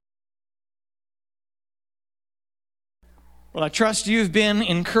Well, I trust you've been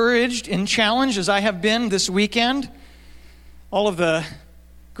encouraged and challenged as I have been this weekend. All of the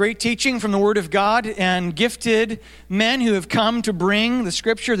great teaching from the Word of God and gifted men who have come to bring the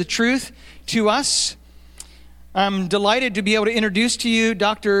Scripture, the truth to us. I'm delighted to be able to introduce to you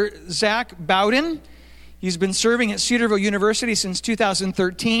Dr. Zach Bowden. He's been serving at Cedarville University since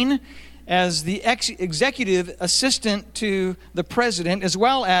 2013 as the executive assistant to the president, as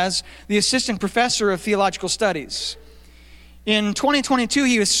well as the assistant professor of theological studies. In 2022,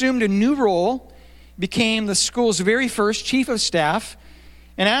 he assumed a new role, became the school's very first chief of staff.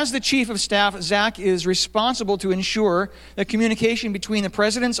 And as the chief of staff, Zach is responsible to ensure that communication between the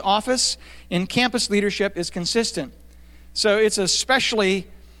president's office and campus leadership is consistent. So it's especially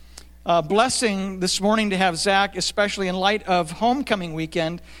a blessing this morning to have Zach, especially in light of homecoming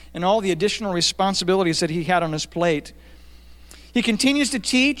weekend and all the additional responsibilities that he had on his plate. He continues to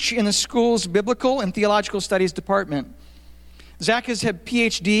teach in the school's biblical and theological studies department. Zach has had a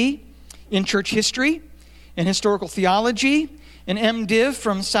PhD in church history and historical theology, an MDiv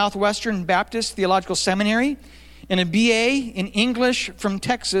from Southwestern Baptist Theological Seminary, and a BA in English from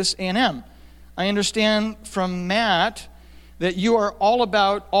Texas A&M. I understand from Matt that you are all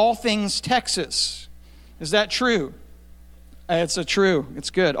about all things Texas. Is that true? It's true. It's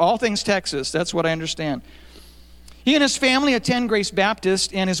good. All things Texas. That's what I understand. He and his family attend Grace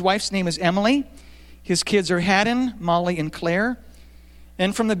Baptist, and his wife's name is Emily. His kids are Haddon, Molly, and Claire.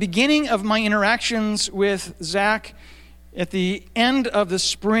 And from the beginning of my interactions with Zach at the end of the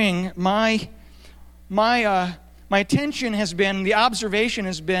spring, my attention has been, the observation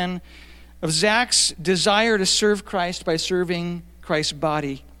has been of Zach's desire to serve Christ by serving Christ's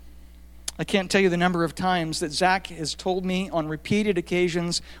body. I can't tell you the number of times that Zach has told me on repeated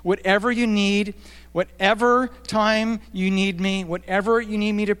occasions, whatever you need, whatever time you need me, whatever you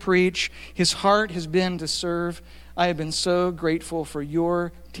need me to preach, his heart has been to serve. I have been so grateful for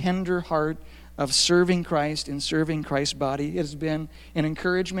your tender heart of serving Christ and serving Christ's body. It has been an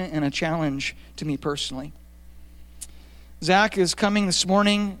encouragement and a challenge to me personally. Zach is coming this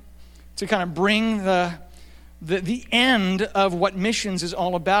morning to kind of bring the end of what missions is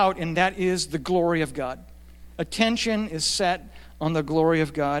all about, and that is the glory of God. Attention is set on the glory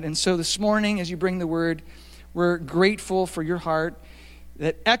of God. And so this morning, as you bring the word, we're grateful for your heart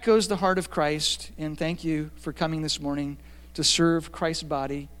that echoes the heart of Christ, and thank you for coming this morning to serve Christ's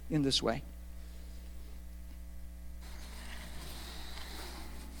body in this way.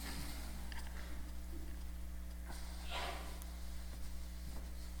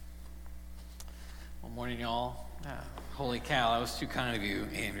 Well, morning, y'all. Holy cow, that was too kind of you,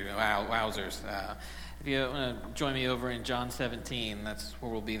 Andrew. Wowzers. If you want to join me over in John 17, that's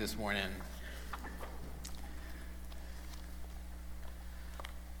where we'll be this morning.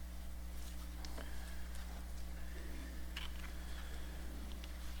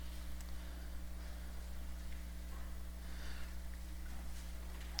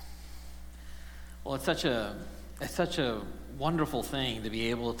 Well, it's such a wonderful thing to be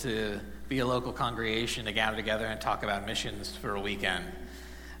able to be a local congregation to gather together and talk about missions for a weekend.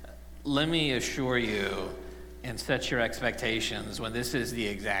 Let me assure you and set your expectations when this is the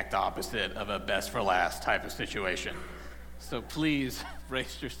exact opposite of a best for last type of situation. So please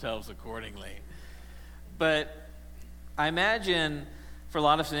brace yourselves accordingly. But I imagine for a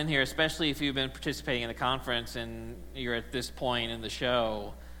lot of us in here, especially if you've been participating in the conference and you're at this point in the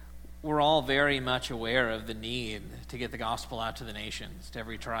show, we're all very much aware of the need to get the gospel out to the nations, to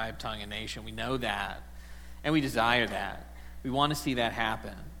every tribe, tongue, and nation. We know that, and we desire that. We want to see that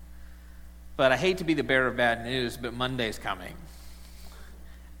happen. But I hate to be the bearer of bad news, but Monday's coming.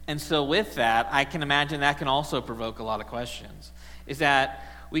 And so with that, I can imagine that can also provoke a lot of questions. Is that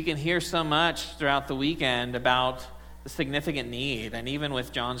we can hear so much throughout the weekend about the significant need, and even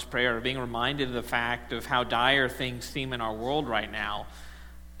with John's prayer, being reminded of the fact of how dire things seem in our world right now,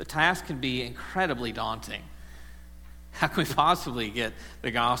 the task can be incredibly daunting. How can we possibly get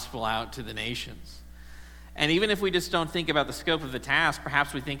the gospel out to the nations? And even if we just don't think about the scope of the task,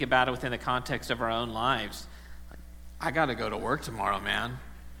 perhaps we think about it within the context of our own lives. I got to go to work tomorrow, man.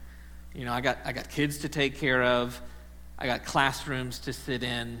 You know, I got kids to take care of. I got classrooms to sit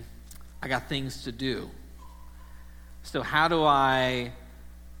in. I got things to do. So how do I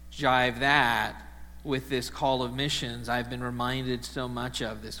jive that with this call of missions I've been reminded so much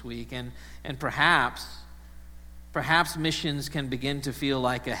of this week? And perhaps missions can begin to feel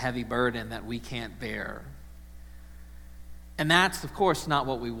like a heavy burden that we can't bear. And that's, of course, not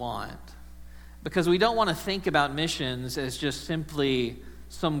what we want. Because we don't want to think about missions as just simply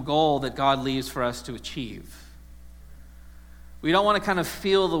some goal that God leaves for us to achieve. We don't want to kind of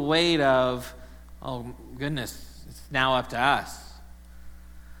feel the weight of, oh, goodness, It's now up to us.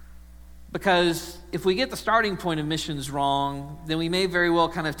 Because if we get the starting point of missions wrong, then we may very well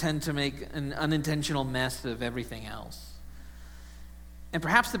kind of tend to make an unintentional mess of everything else. And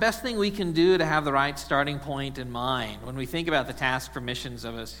perhaps the best thing we can do to have the right starting point in mind when we think about the task for missions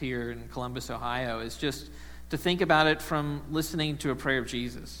of us here in Columbus, Ohio, is just to think about it from listening to a prayer of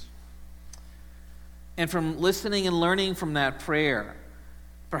Jesus. And from listening and learning from that prayer,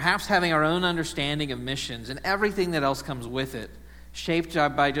 perhaps having our own understanding of missions and everything that else comes with it, shaped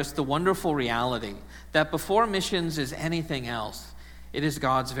by just the wonderful reality that before missions is anything else, it is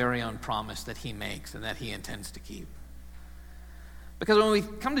God's very own promise that he makes and that he intends to keep. Because when we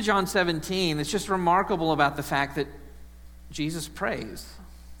come to John 17, it's just remarkable about the fact that Jesus prays.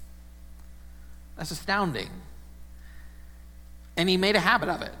 That's astounding. And he made a habit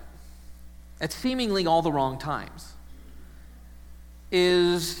of it at seemingly all the wrong times.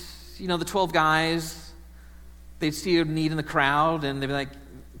 The 12 guys, they'd see a need in the crowd, and they'd be like,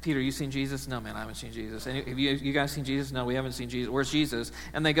 Peter, you seen Jesus? No, man, I haven't seen Jesus. Have you guys seen Jesus? No, we haven't seen Jesus. Where's Jesus?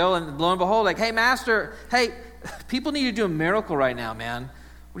 And they go, and lo and behold, like, hey, master, hey, people need to do a miracle right now, man.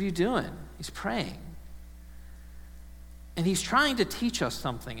 What are you doing? He's praying. And he's trying to teach us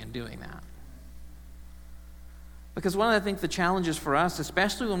something in doing that. Because one of, I think, the challenges for us,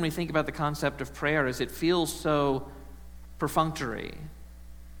 especially when we think about the concept of prayer, is it feels so perfunctory.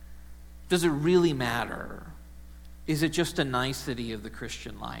 Does it really matter? Is it just a nicety of the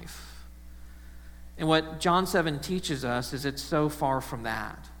Christian life? And what John 7 teaches us is it's so far from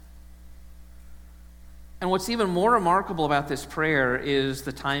that. And what's even more remarkable about this prayer is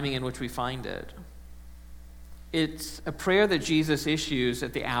the timing in which we find it. It's a prayer that Jesus issues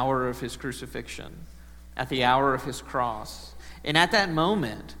at the hour of his crucifixion, at the hour of his cross. And at that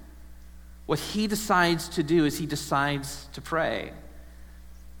moment, what he decides to do is he decides to pray.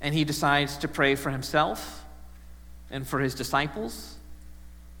 And he decides to pray for himself and for his disciples,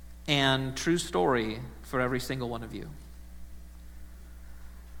 and true story, for every single one of you.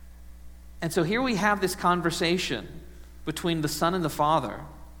 And so here we have this conversation between the Son and the Father,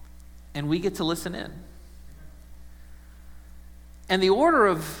 and we get to listen in. And the order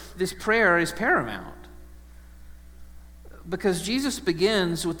of this prayer is paramount, because Jesus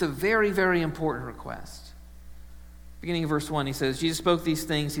begins with a very, very important request. Beginning of verse 1, he says, Jesus spoke these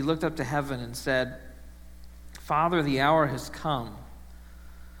things, he looked up to heaven and said, Father, the hour has come.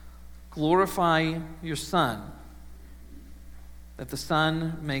 Glorify your Son, that the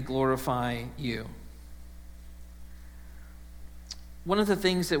Son may glorify you. One of the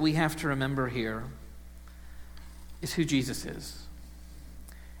things that we have to remember here is who Jesus is.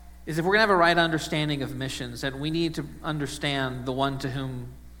 If we're going to have a right understanding of missions, that we need to understand the one to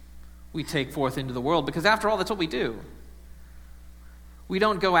whom we take forth into the world, because after all, that's what we do. We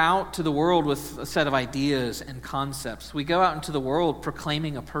don't go out to the world with a set of ideas and concepts. We go out into the world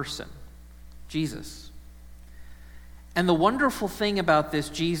proclaiming a person, Jesus. And the wonderful thing about this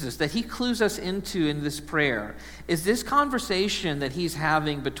Jesus that he clues us into in this prayer is this conversation that he's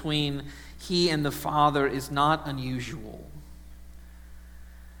having between he and the Father is not unusual.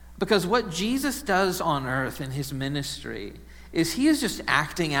 Because what Jesus does on earth in his ministry is he is just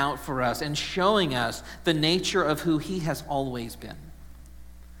acting out for us and showing us the nature of who he has always been.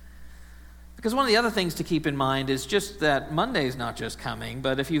 Because one of the other things to keep in mind is just that Monday's not just coming,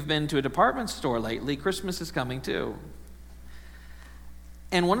 but if you've been to a department store lately, Christmas is coming too.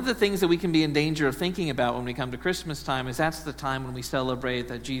 And one of the things that we can be in danger of thinking about when we come to Christmas time is that's the time when we celebrate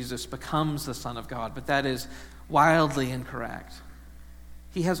that Jesus becomes the Son of God, but that is wildly incorrect.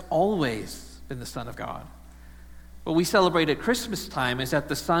 He has always been the Son of God. What we celebrate at Christmas time is that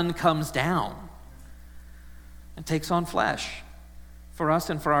the Son comes down and takes on flesh for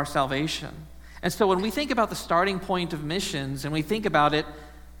us and for our salvation. And so when we think about the starting point of missions and we think about it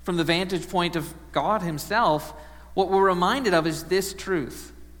from the vantage point of God himself, what we're reminded of is this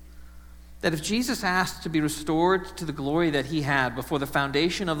truth, that if Jesus asked to be restored to the glory that he had before the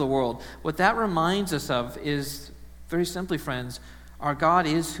foundation of the world, what that reminds us of is, very simply, friends, our God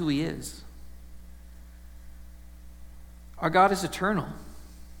is who he is. Our God is eternal.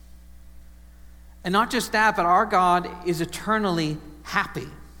 And not just that, but our God is eternally happy.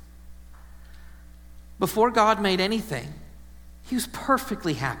 Before God made anything, he was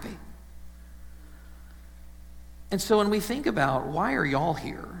perfectly happy. And so when we think about why are y'all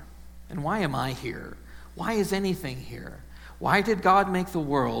here? And why am I here? Why is anything here? Why did God make the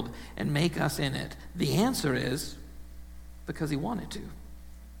world and make us in it? The answer is because he wanted to.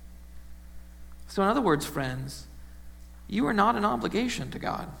 So in other words, friends, you are not an obligation to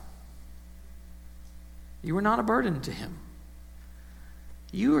God. You are not a burden to him.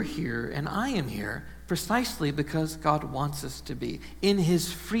 You are here and I am here precisely because God wants us to be. In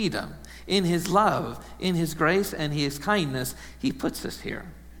his freedom, in his love, in his grace and his kindness, he puts us here.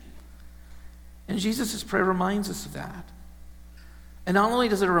 And Jesus' prayer reminds us of that. And not only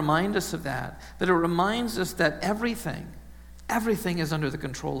does it remind us of that, but it reminds us that everything is under the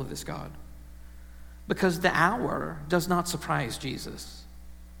control of this God. Because the hour does not surprise Jesus.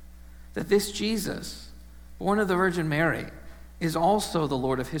 That this Jesus, born of the Virgin Mary, is also the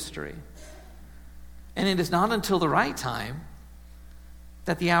Lord of history. And it is not until the right time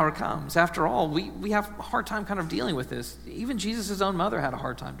that the hour comes. After all, we have a hard time kind of dealing with this. Even Jesus' own mother had a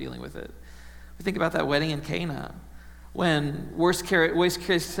hard time dealing with it. We think about that wedding in Cana. When worst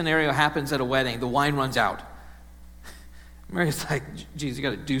case scenario happens at a wedding, the wine runs out. Mary's like, Jesus, you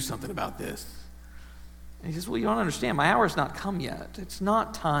got to do something about this. And he says, well, you don't understand. My hour's not come yet. It's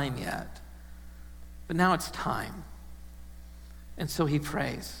not time yet. But now it's time. And so he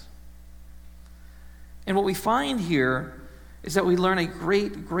prays. And what we find here is that we learn a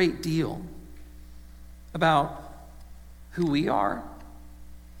great, great deal about who we are,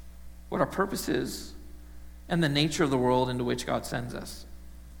 what our purpose is, and the nature of the world into which God sends us.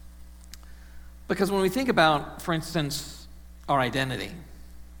 Because when we think about, for instance, our identity,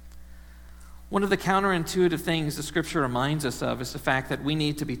 one of the counterintuitive things the scripture reminds us of is the fact that we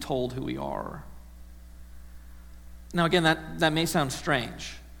need to be told who we are. Now, again, that may sound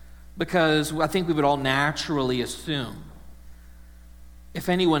strange, because I think we would all naturally assume, if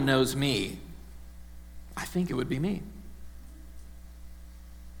anyone knows me, I think it would be me.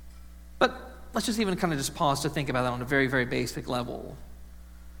 But let's just even kind of just pause to think about that on a very, very basic level.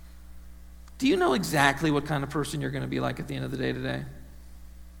 Do you know exactly what kind of person you're going to be like at the end of the day today?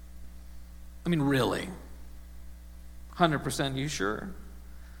 I mean, really? 100% you sure?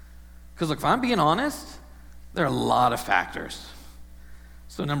 Because look, if I'm being honest, there are a lot of factors.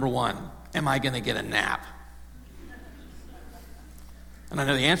 So number one, am I going to get a nap? And I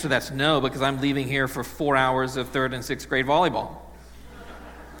know the answer to that's no, because I'm leaving here for 4 hours of 3rd and 6th grade volleyball.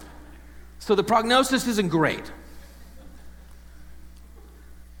 So the prognosis isn't great.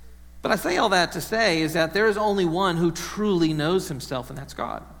 But I say all that to say is that there is only one who truly knows himself, and that's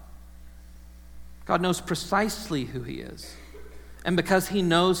God. God knows precisely who he is. And because he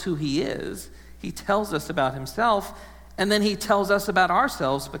knows who he is, he tells us about himself, and then he tells us about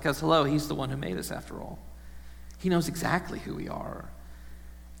ourselves because, hello, he's the one who made us after all. He knows exactly who we are.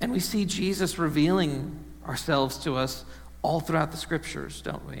 And we see Jesus revealing ourselves to us all throughout the scriptures,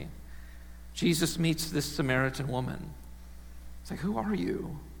 don't we? Jesus meets this Samaritan woman. It's like, who are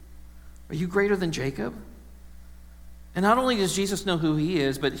you? Are you greater than Jacob? And not only does Jesus know who he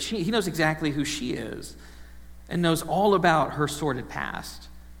is, but he knows exactly who she is and knows all about her sordid past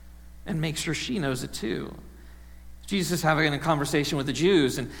and makes sure she knows it too. Jesus is having a conversation with the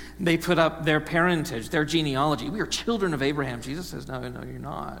Jews, and they put up their parentage, their genealogy. We are children of Abraham. Jesus says, no, you're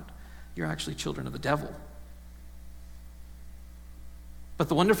not. You're actually children of the devil. But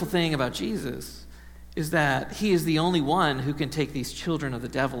the wonderful thing about Jesus is that he is the only one who can take these children of the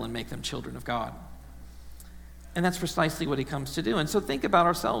devil and make them children of God. And that's precisely what he comes to do. And so think about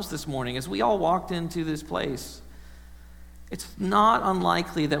ourselves this morning. As we all walked into this place, it's not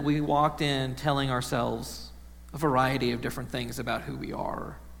unlikely that we walked in telling ourselves a variety of different things about who we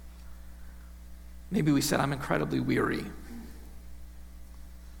are. Maybe we said, I'm incredibly weary.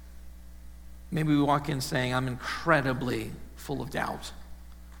 Maybe we walk in saying, I'm incredibly full of doubt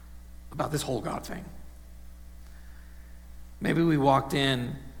about this whole God thing. Maybe we walked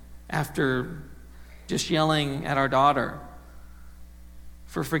in after just yelling at our daughter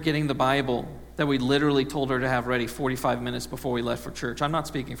for forgetting the Bible that we literally told her to have ready 45 minutes before we left for church. I'm not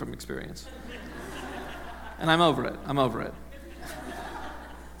speaking from experience. And I'm over it.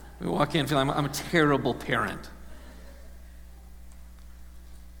 We walk in feeling I'm a terrible parent.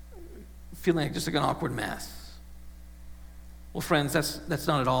 Feeling like just like an awkward mess. Well, friends, that's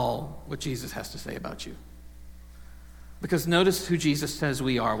not at all what Jesus has to say about you. Because notice who Jesus says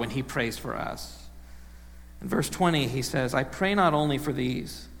we are when he prays for us. In verse 20, he says, I pray not only for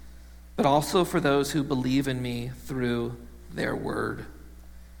these, but also for those who believe in me through their word.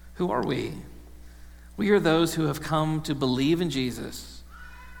 Who are we? We are those who have come to believe in Jesus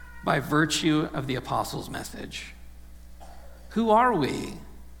by virtue of the apostles' message. Who are we?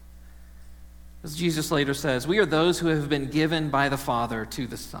 As Jesus later says, we are those who have been given by the Father to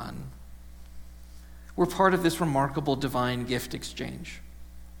the Son. We're part of this remarkable divine gift exchange,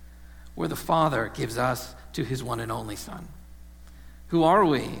 where the Father gives us to his one and only Son. Who are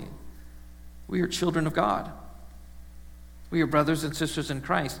we? We are children of God. We are brothers and sisters in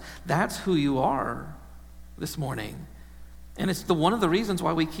Christ. That's who you are this morning. And it's one of the reasons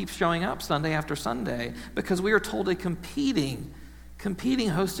why we keep showing up Sunday after Sunday, because we are told a competing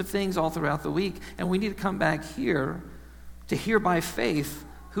host of things all throughout the week, and we need to come back here to hear by faith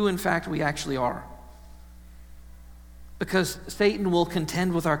who in fact we actually are. Because Satan will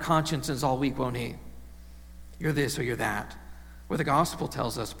contend with our consciences all week, won't he? You're this or you're that, where the gospel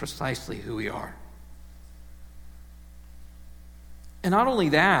tells us precisely who we are. And not only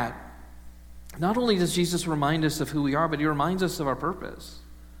that, not only does Jesus remind us of who we are, but he reminds us of our purpose.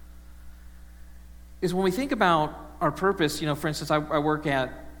 Is when we think about our purpose, for instance, I work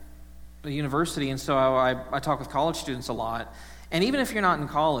at a university, and so I talk with college students a lot. And even if you're not in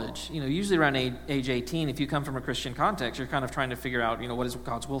college, usually around age 18, if you come from a Christian context, you're kind of trying to figure out, what is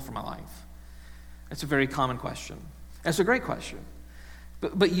God's will for my life? It's a very common question. It's a great question.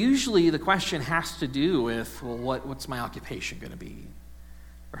 But usually the question has to do with, well, what's my occupation going to be?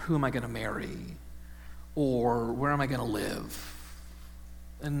 Or who am I going to marry? Or where am I going to live?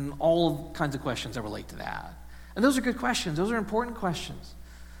 And all kinds of questions that relate to that. And those are good questions. Those are important questions.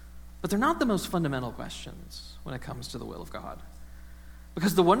 But they're not the most fundamental questions when it comes to the will of God.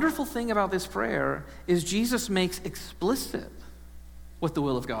 Because the wonderful thing about this prayer is Jesus makes explicit what the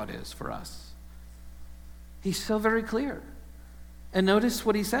will of God is for us. He's so very clear. And notice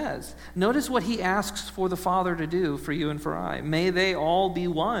what he says. Notice what he asks for the Father to do for you and for I. May they all be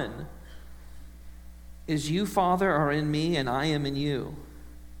one. As you, Father, are in me and I am in you,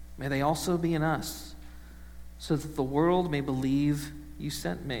 may they also be in us, so that the world may believe you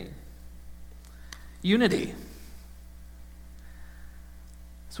sent me. Unity.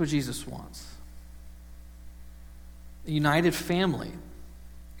 That's what Jesus wants. A united family.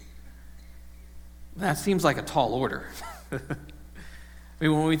 That seems like a tall order.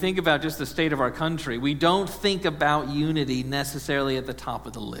 When we think about just the state of our country, we don't think about unity necessarily at the top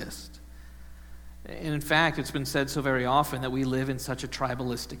of the list. And in fact, it's been said so very often that we live in such a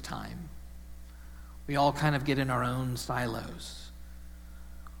tribalistic time. We all kind of get in our own silos.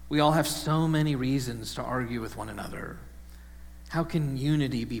 We all have so many reasons to argue with one another. How can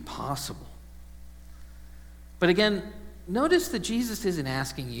unity be possible? But again, notice that Jesus isn't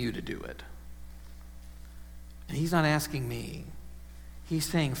asking you to do it. And he's not asking me. He's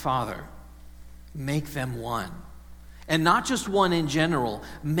saying, Father, make them one. And not just one in general,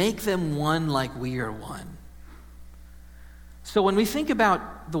 make them one like we are one. So when we think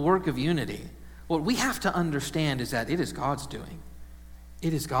about the work of unity, what we have to understand is that it is God's doing.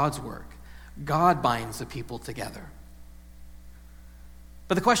 It is God's work. God binds the people together.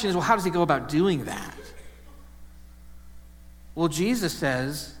 But the question is, well, how does he go about doing that? Well, Jesus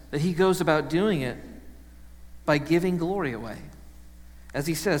says that he goes about doing it by giving glory away. As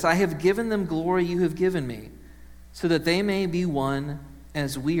he says, I have given them glory you have given me, so that they may be one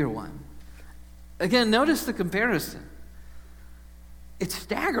as we are one. Again, notice the comparison. It's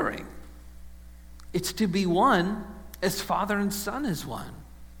staggering. It's to be one as Father and Son is one.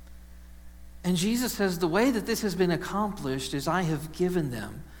 And Jesus says the way that this has been accomplished is I have given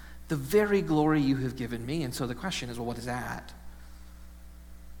them the very glory you have given me. And so the question is, well, what is that?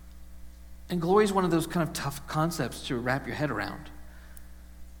 And glory is one of those kind of tough concepts to wrap your head around.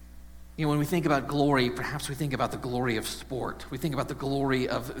 When we think about glory, perhaps we think about the glory of sport. We think about the glory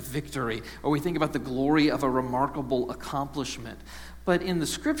of victory, or we think about the glory of a remarkable accomplishment. But in the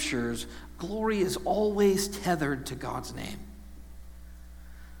scriptures, glory is always tethered to God's name.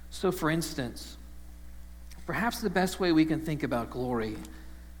 So for instance, perhaps the best way we can think about glory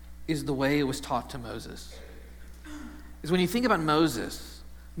is the way it was taught to Moses. Is when you think about Moses,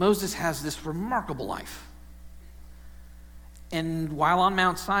 Moses has this remarkable life. And while on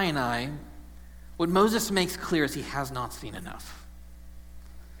Mount Sinai, what Moses makes clear is he has not seen enough.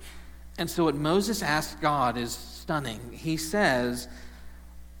 And so what Moses asks God is stunning.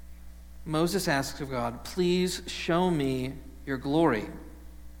 Moses asks of God, please show me your glory.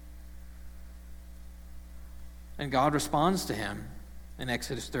 And God responds to him in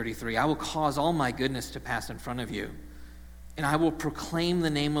Exodus 33, I will cause all my goodness to pass in front of you, and I will proclaim the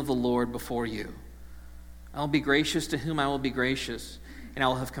name of the Lord before you. I will be gracious to whom I will be gracious, and I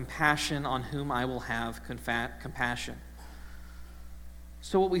will have compassion on whom I will have compassion.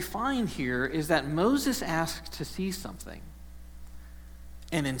 So what we find here is that Moses asked to see something,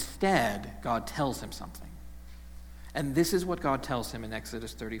 and instead God tells him something. And this is what God tells him in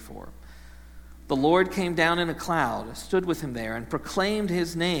Exodus 34. The Lord came down in a cloud, stood with him there, and proclaimed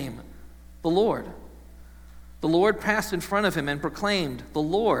his name, the Lord. The Lord passed in front of him and proclaimed, the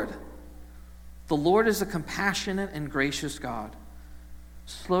Lord is a compassionate and gracious God,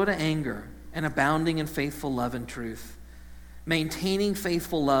 slow to anger and abounding in faithful love and truth, maintaining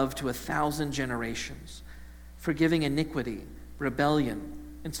faithful love to 1,000 generations, forgiving iniquity, rebellion,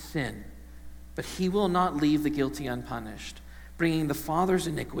 and sin. But he will not leave the guilty unpunished, bringing the father's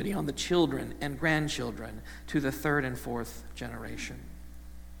iniquity on the children and grandchildren to the third and fourth generation.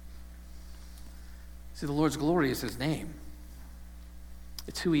 See, the Lord's glory is his name.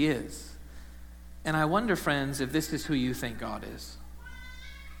 It's who he is. And I wonder, friends, if this is who you think God is.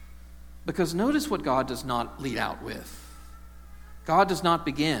 Because notice what God does not lead out with. God does not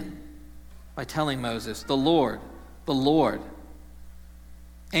begin by telling Moses, the Lord,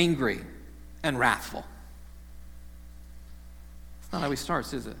 angry and wrathful. That's not how he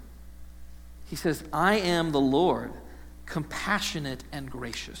starts, is it? He says, I am the Lord, compassionate and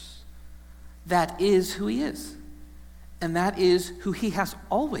gracious. That is who he is. And that is who he has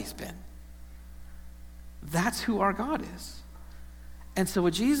always been. That's who our God is. And so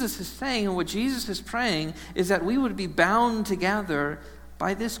what Jesus is saying and what Jesus is praying is that we would be bound together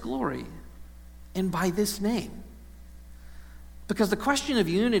by this glory and by this name. Because the question of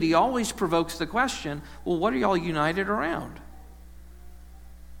unity always provokes the question, well, what are y'all united around?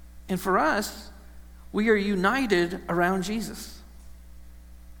 And for us, we are united around Jesus.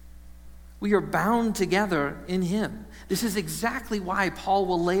 We are bound together in him. This is exactly why Paul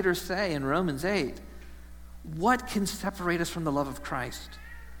will later say in Romans 8, what can separate us from the love of Christ?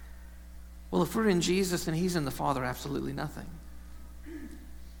 Well, if we're in Jesus and he's in the Father, absolutely nothing.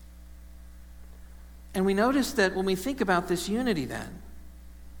 And we notice that when we think about this unity then,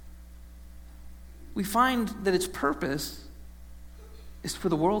 we find that its purpose is for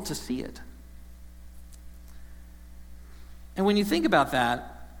the world to see it. And when you think about that,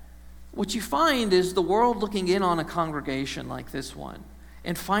 what you find is the world looking in on a congregation like this one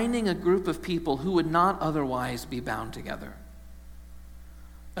and finding a group of people who would not otherwise be bound together.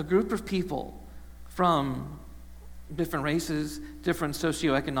 A group of people from different races, different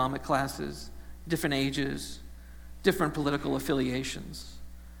socioeconomic classes, different ages, different political affiliations.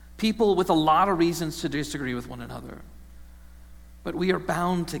 People with a lot of reasons to disagree with one another. But we are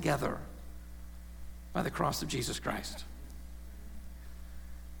bound together by the cross of Jesus Christ.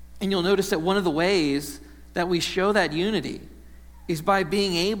 And you'll notice that one of the ways that we show that unity is by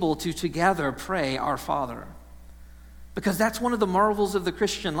being able to together pray our Father. Because that's one of the marvels of the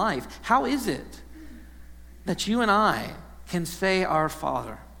Christian life. How is it that you and I can say our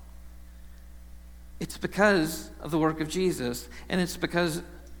Father? It's because of the work of Jesus, and it's because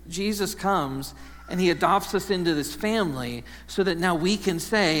Jesus comes and he adopts us into this family so that now we can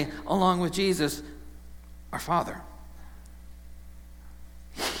say, along with Jesus, our Father.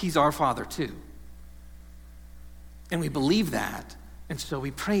 He's our Father too. And we believe that, and so we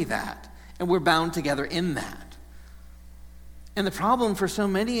pray that, and we're bound together in that. And the problem for so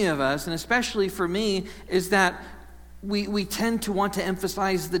many of us, and especially for me, is that we tend to want to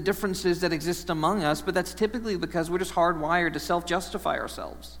emphasize the differences that exist among us, but that's typically because we're just hardwired to self-justify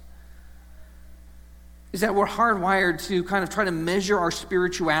ourselves. Is that we're hardwired to kind of try to measure our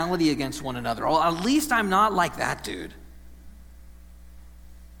spirituality against one another. Well, at least I'm not like that dude.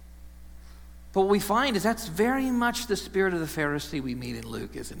 But what we find is that's very much the spirit of the Pharisee we meet in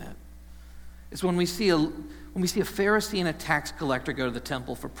Luke, isn't it? It's when we see a Pharisee and a tax collector go to the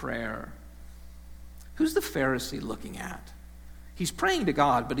temple for prayer. Who's the Pharisee looking at? He's praying to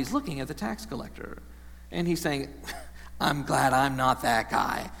God, but he's looking at the tax collector. And he's saying, I'm glad I'm not that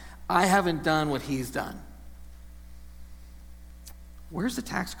guy. I haven't done what he's done. Where's the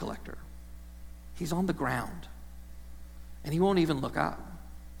tax collector? He's on the ground. And he won't even look up.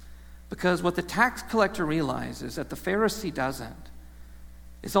 Because what the tax collector realizes that the Pharisee doesn't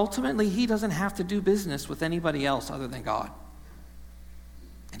is ultimately he doesn't have to do business with anybody else other than God.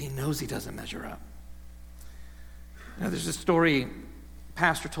 And he knows he doesn't measure up. You know, there's a story a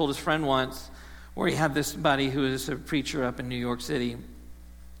pastor told his friend once where he had this buddy who is a preacher up in New York City,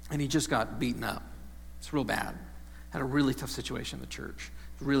 and he just got beaten up. It's real bad. Had a really tough situation in the church.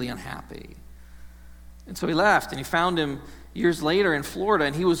 Really unhappy. And so he left, and he found him years later in Florida,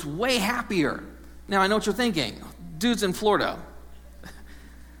 and he was way happier. Now, I know what you're thinking. Dude's in Florida.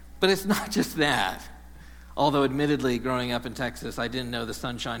 But it's not just that. Although, admittedly, growing up in Texas, I didn't know the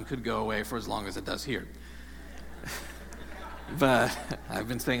sunshine could go away for as long as it does here. But I've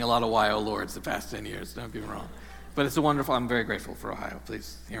been saying a lot of why, oh Lords, the past 10 years. Don't get me wrong. But it's a wonderful, I'm very grateful for Ohio.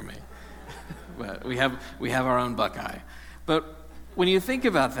 Please hear me. But we have our own Buckeye. But when you think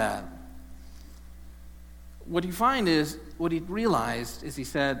about that, what you find is, what he realized is he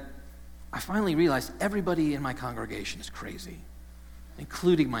said, I finally realized everybody in my congregation is crazy,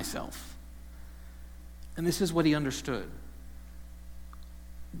 including myself. And this is what he understood.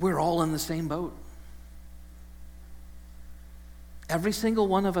 We're all in the same boat. Every single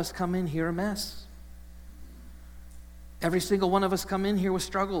one of us come in here a mess. Every single one of us come in here with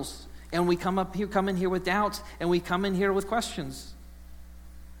struggles, and we come in here with doubts, and we come in here with questions.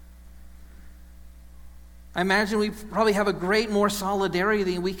 I imagine we probably have a great more solidarity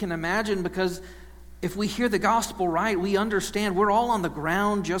than we can imagine, because if we hear the gospel right, we understand we're all on the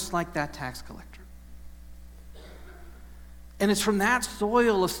ground just like that tax collector. And it's from that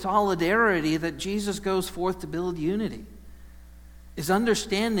soil of solidarity that Jesus goes forth to build unity, is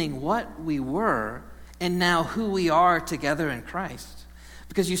understanding what we were and now who we are together in Christ.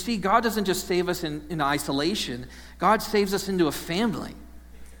 Because you see, God doesn't just save us in isolation. God saves us into a family.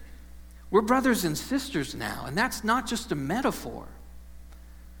 We're brothers and sisters now, and that's not just a metaphor.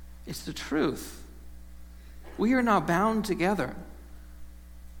 It's the truth. We are now bound together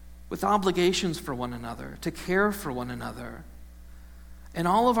with obligations for one another, to care for one another. And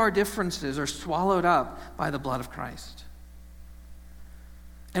all of our differences are swallowed up by the blood of Christ.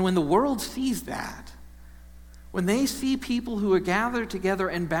 And when the world sees that, when they see people who are gathered together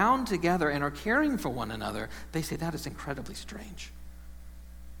and bound together and are caring for one another, they say, that is incredibly strange.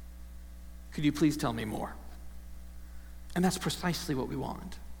 Could you please tell me more? And that's precisely what we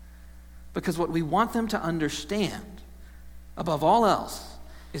want. Because what we want them to understand, above all else,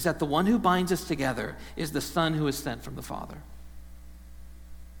 is that the one who binds us together is the Son who is sent from the Father.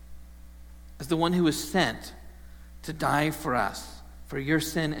 As the one who is sent to die for us, for your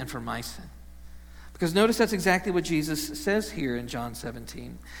sin and for my sin. Because notice that's exactly what Jesus says here in John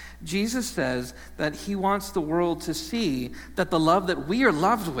 17. Jesus says that he wants the world to see that the love that we are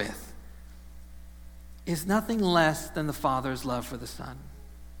loved with is nothing less than the Father's love for the Son.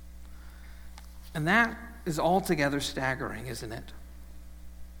 And that is altogether staggering, isn't it?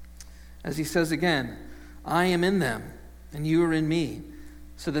 As he says again, I am in them, and you are in me,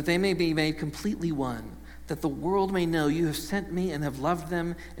 so that they may be made completely one, that the world may know you have sent me and have loved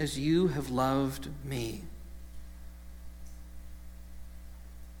them as you have loved me.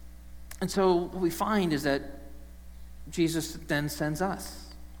 And so what we find is that Jesus then sends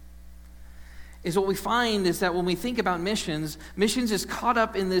us. What we find is that when we think about missions is caught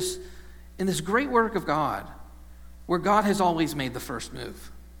up in this great work of God, where God has always made the first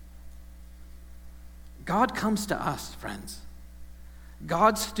move. God comes to us, friends.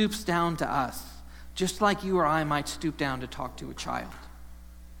 God stoops down to us, just like you or I might stoop down to talk to a child.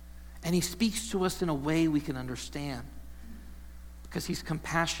 And he speaks to us in a way we can understand, because he's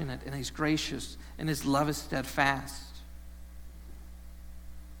compassionate and he's gracious and his love is steadfast.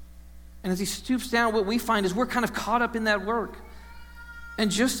 And as he stoops down, what we find is we're kind of caught up in that work. And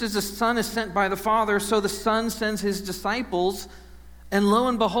just as the Son is sent by the Father, so the Son sends his disciples, and lo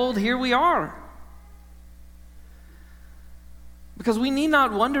and behold, here we are. Because we need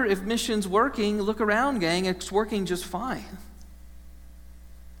not wonder if mission's working. Look around, gang, it's working just fine.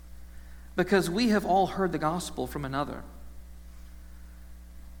 Because we have all heard the gospel from another.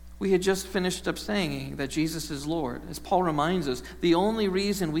 We had just finished up saying that Jesus is Lord. As Paul reminds us, the only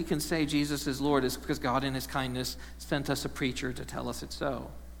reason we can say Jesus is Lord is because God in his kindness sent us a preacher to tell us it's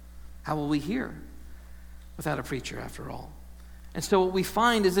so. How will we hear without a preacher, after all? And so what we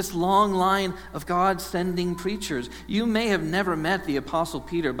find is this long line of God sending preachers. You may have never met the Apostle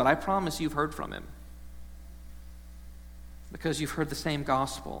Peter, but I promise you've heard from him. Because you've heard the same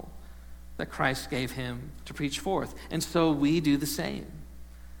gospel that Christ gave him to preach forth. And so we do the same.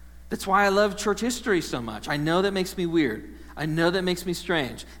 That's why I love church history so much. I know that makes me weird. I know that makes me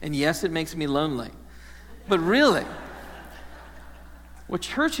strange. And yes, it makes me lonely. But really, what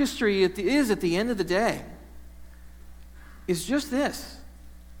church history is at the end of the day is just this.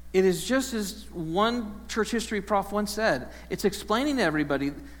 It is just as one church history prof once said, it's explaining to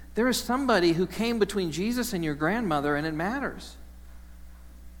everybody, there is somebody who came between Jesus and your grandmother, and it matters.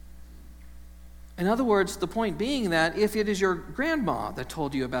 In other words, the point being that if it is your grandma that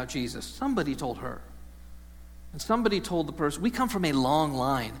told you about Jesus, somebody told her. And somebody told the person. We come from a long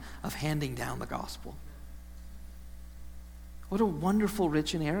line of handing down the gospel. What a wonderful,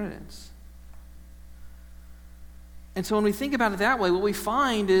 rich inheritance. And so when we think about it that way, what we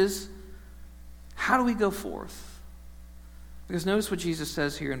find is, how do we go forth? Because notice what Jesus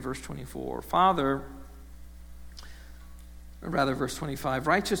says here in verse 24. Verse 25,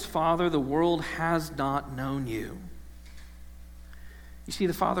 righteous Father, the world has not known you. You see,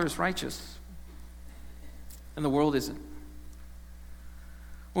 the Father is righteous, and the world isn't.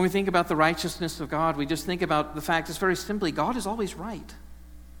 When we think about the righteousness of God, we just think about the fact, it's very simply, God is always right.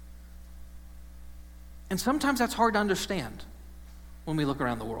 And sometimes that's hard to understand when we look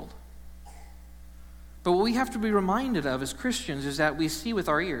around the world. But what we have to be reminded of as Christians is that we see with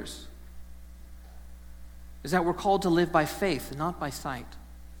our ears. Is that we're called to live by faith and not by sight.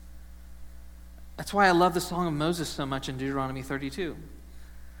 That's why I love the Song of Moses so much in Deuteronomy 32,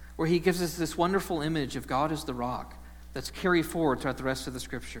 where he gives us this wonderful image of God as the rock that's carried forward throughout the rest of the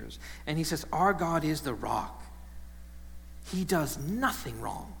scriptures. And he says, our God is the rock. He does nothing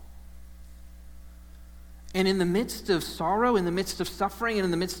wrong. And in the midst of sorrow, in the midst of suffering, and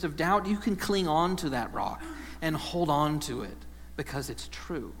in the midst of doubt, you can cling on to that rock and hold on to it because it's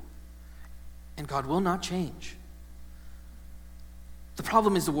true. And God will not change. The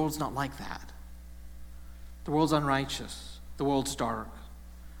problem is the world's not like that. The world's unrighteous. The world's dark.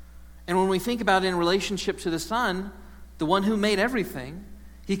 And when we think about it in relationship to the Son, the one who made everything,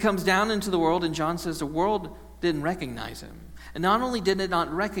 he comes down into the world, and John says the world didn't recognize him. And not only did it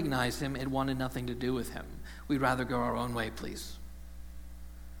not recognize him, it wanted nothing to do with him. We'd rather go our own way, please.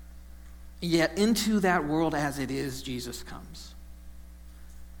 Yet into that world as it is, Jesus comes.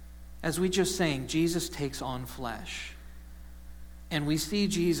 As we just sang, Jesus takes on flesh. And we see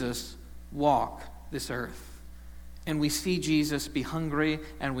Jesus walk this earth. And we see Jesus be hungry,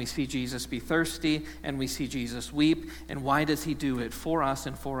 and we see Jesus be thirsty, and we see Jesus weep. And why does he do it? For us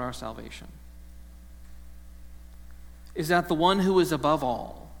and for our salvation. Is that the one who is above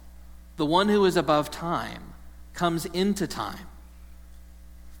all, the one who is above time, comes into time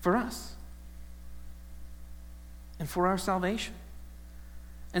for us and for our salvation.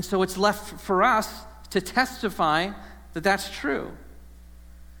 And so it's left for us to testify that that's true.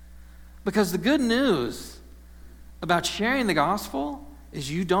 Because the good news about sharing the gospel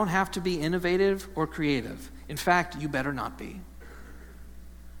is you don't have to be innovative or creative. In fact, you better not be.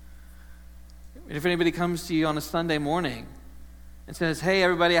 If anybody comes to you on a Sunday morning and says, hey,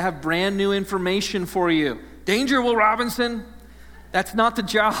 everybody, I have brand new information for you. Danger, Will Robinson. That's not the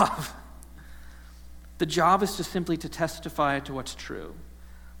job. The job is to simply to testify to what's true.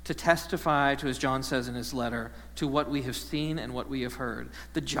 To testify to, as John says in his letter, to what we have seen and what we have heard.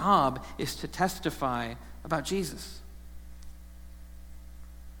 The job is to testify about Jesus.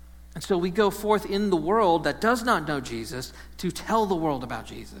 And so we go forth in the world that does not know Jesus to tell the world about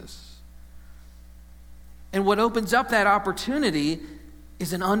Jesus. And what opens up that opportunity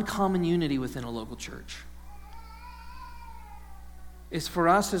is an uncommon unity within a local church. It's for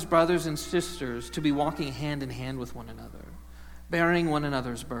us as brothers and sisters to be walking hand in hand with one another, bearing one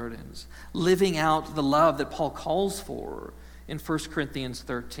another's burdens, living out the love that Paul calls for in 1 Corinthians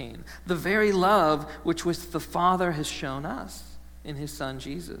 13. The very love which the Father has shown us in his Son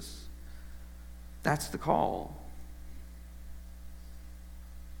Jesus. That's the call.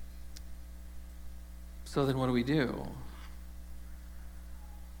 So then what do we do?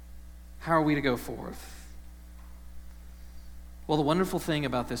 How are we to go forth? Well, the wonderful thing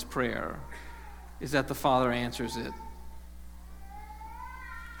about this prayer is that the Father answers it.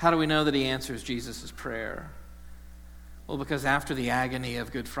 How do we know that he answers Jesus' prayer? Well, because after the agony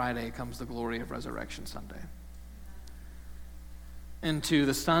of Good Friday comes the glory of Resurrection Sunday. And to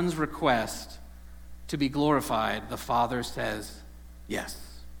the Son's request to be glorified, the Father says, yes.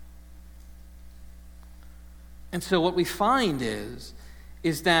 And so what we find is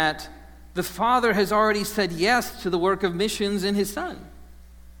that the Father has already said yes to the work of missions in his Son.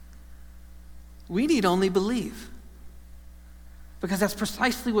 We need only believe. Because that's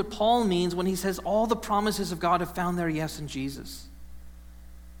precisely what Paul means when he says all the promises of God have found their yes in Jesus.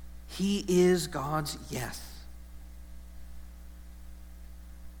 He is God's yes.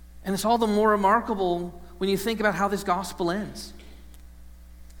 And it's all the more remarkable when you think about how this gospel ends.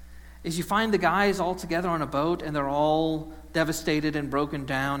 Is you find the guys all together on a boat and they're all devastated and broken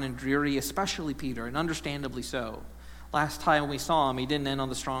down and dreary, especially Peter, and understandably so. Last time we saw him, he didn't end on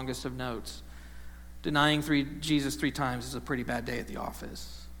the strongest of notes. Denying Jesus 3 times is a pretty bad day at the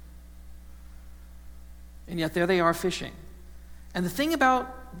office. And yet there they are fishing. And the thing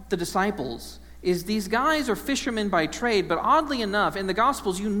about the disciples is these guys are fishermen by trade, but oddly enough, in the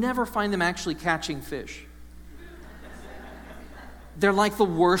Gospels, you never find them actually catching fish. They're like the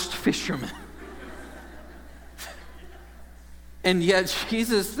worst fishermen. And yet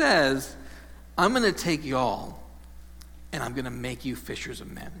Jesus says, I'm going to take y'all and I'm going to make you fishers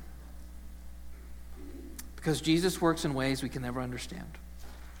of men. Because Jesus works in ways we can never understand.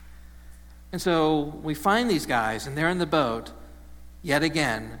 And so we find these guys and they're in the boat, yet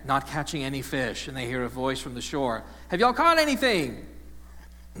again, not catching any fish, and they hear a voice from the shore. Have y'all caught anything?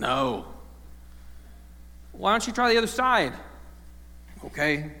 No. Why don't you try the other side?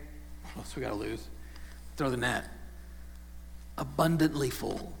 Okay. What else we got to lose? Throw the net. Abundantly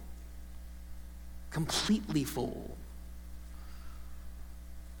full. Completely full.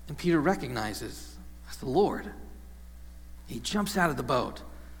 And Peter recognizes that's the Lord. He jumps out of the boat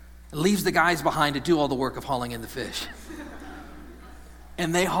and leaves the guys behind to do all the work of hauling in the fish.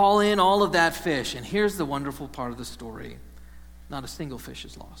 And they haul in all of that fish. And here's the wonderful part of the story. Not a single fish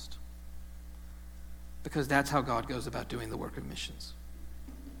is lost. Because that's how God goes about doing the work of missions.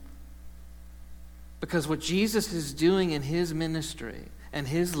 Because what Jesus is doing in his ministry and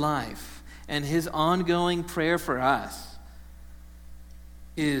his life and his ongoing prayer for us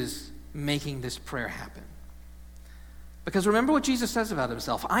is making this prayer happen. Because remember what Jesus says about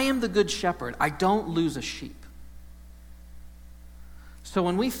himself. I am the good shepherd. I don't lose a sheep. So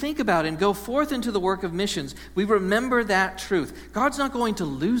when we think about and go forth into the work of missions, we remember that truth. God's not going to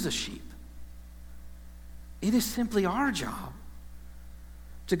lose a sheep. It is simply our job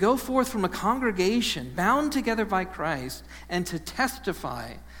to go forth from a congregation bound together by Christ and to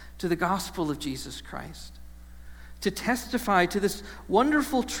testify to the gospel of Jesus Christ. To testify to this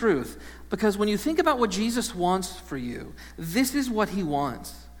wonderful truth. Because when you think about what Jesus wants for you, this is what he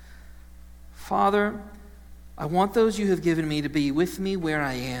wants. Father, I want those you have given me to be with me where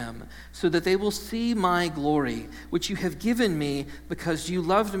I am, so that they will see my glory, which you have given me because you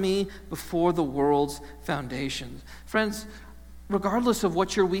loved me before the world's foundations. Friends, regardless of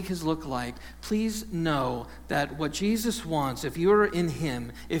what your week has looked like, please know that what Jesus wants, if you are in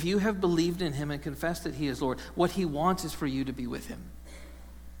him, if you have believed in him and confessed that he is Lord, what he wants is for you to be with him.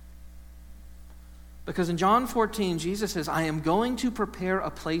 Because in John 14, Jesus says, I am going to prepare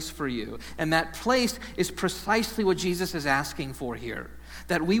a place for you. And that place is precisely what Jesus is asking for here.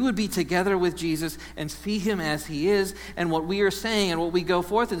 That we would be together with Jesus and see him as he is. And what we are saying and what we go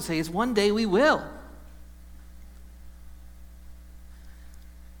forth and say is one day we will.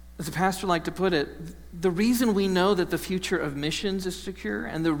 As a pastor liked to put it, the reason we know that the future of missions is secure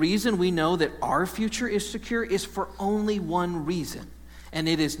and the reason we know that our future is secure is for only one reason. And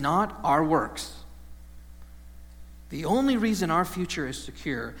it is not our works. The only reason our future is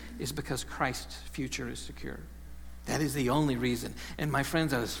secure is because Christ's future is secure. That is the only reason. And my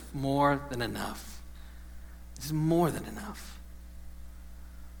friends, that is more than enough. It's more than enough.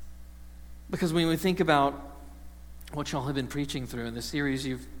 Because when we think about what y'all have been preaching through in the series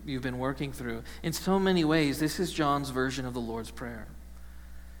you've been working through, in so many ways, this is John's version of the Lord's Prayer.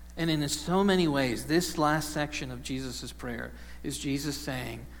 And in so many ways, this last section of Jesus' prayer is Jesus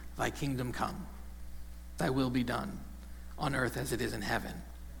saying, thy kingdom come. Thy will be done on earth as it is in heaven.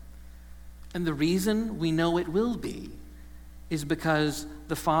 And the reason we know it will be is because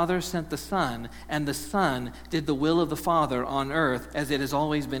the Father sent the Son, and the Son did the will of the Father on earth as it has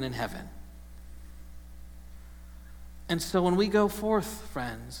always been in heaven. And so when we go forth,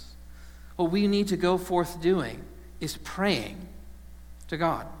 friends, what we need to go forth doing is praying to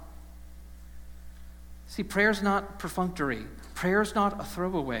God. See, prayer is not perfunctory. Prayer is not a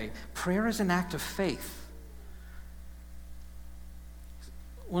throwaway. Prayer is an act of faith.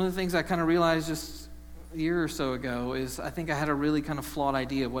 One of the things I kind of realized just a year or so ago is I think I had a really kind of flawed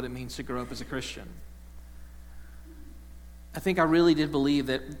idea of what it means to grow up as a Christian. I think I really did believe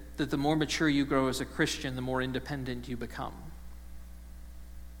that the more mature you grow as a Christian, the more independent you become.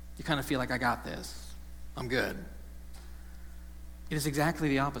 You kind of feel like, I got this. I'm good. It is exactly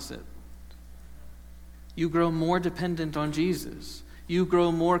the opposite. You grow more dependent on Jesus. You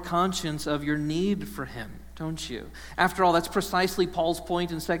grow more conscious of your need for him, don't you? After all, that's precisely Paul's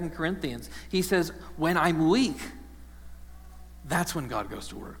point in 2 Corinthians. He says, when I'm weak, that's when God goes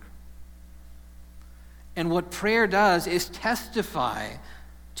to work. And what prayer does is testify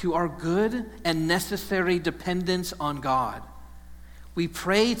to our good and necessary dependence on God. We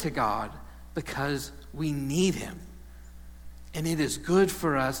pray to God because we need him. And it is good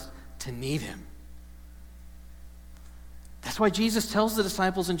for us to need him. That's why Jesus tells the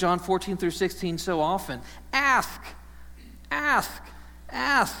disciples in John 14 through 16 so often, ask, ask,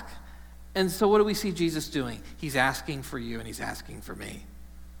 ask. And so what do we see Jesus doing? He's asking for you and he's asking for me.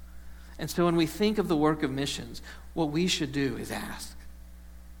 And so when we think of the work of missions, what we should do is ask.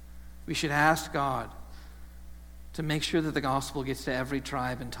 We should ask God to make sure that the gospel gets to every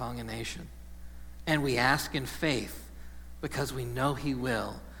tribe and tongue and nation. And we ask in faith because we know he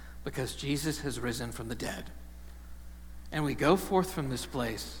will, because Jesus has risen from the dead. And we go forth from this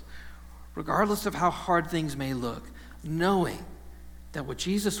place, regardless of how hard things may look, knowing that what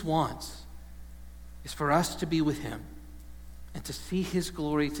Jesus wants is for us to be with him and to see his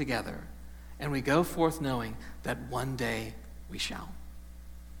glory together. And we go forth knowing that one day we shall.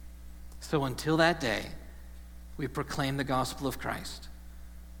 So until that day, we proclaim the gospel of Christ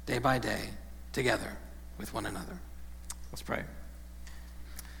day by day together with one another. Let's pray.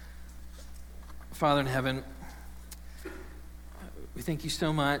 Father in heaven, we thank you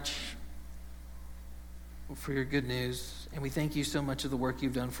so much for your good news, and we thank you so much of the work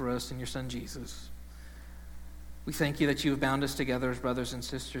you've done for us in your Son Jesus. We thank you that you have bound us together as brothers and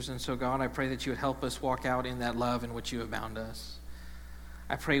sisters. And so, God, I pray that you would help us walk out in that love in which you have bound us.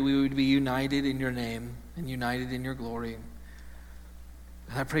 I pray we would be united in your name and united in your glory.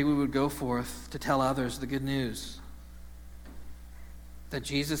 And I pray we would go forth to tell others the good news that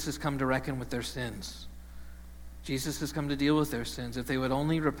Jesus has come to reckon with their sins. Jesus has come to deal with their sins if they would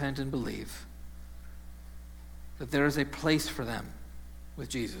only repent and believe that there is a place for them with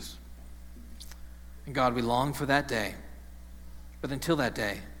Jesus. And God, we long for that day. But until that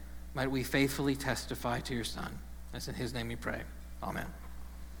day, might we faithfully testify to your Son. It's in his name we pray. Amen.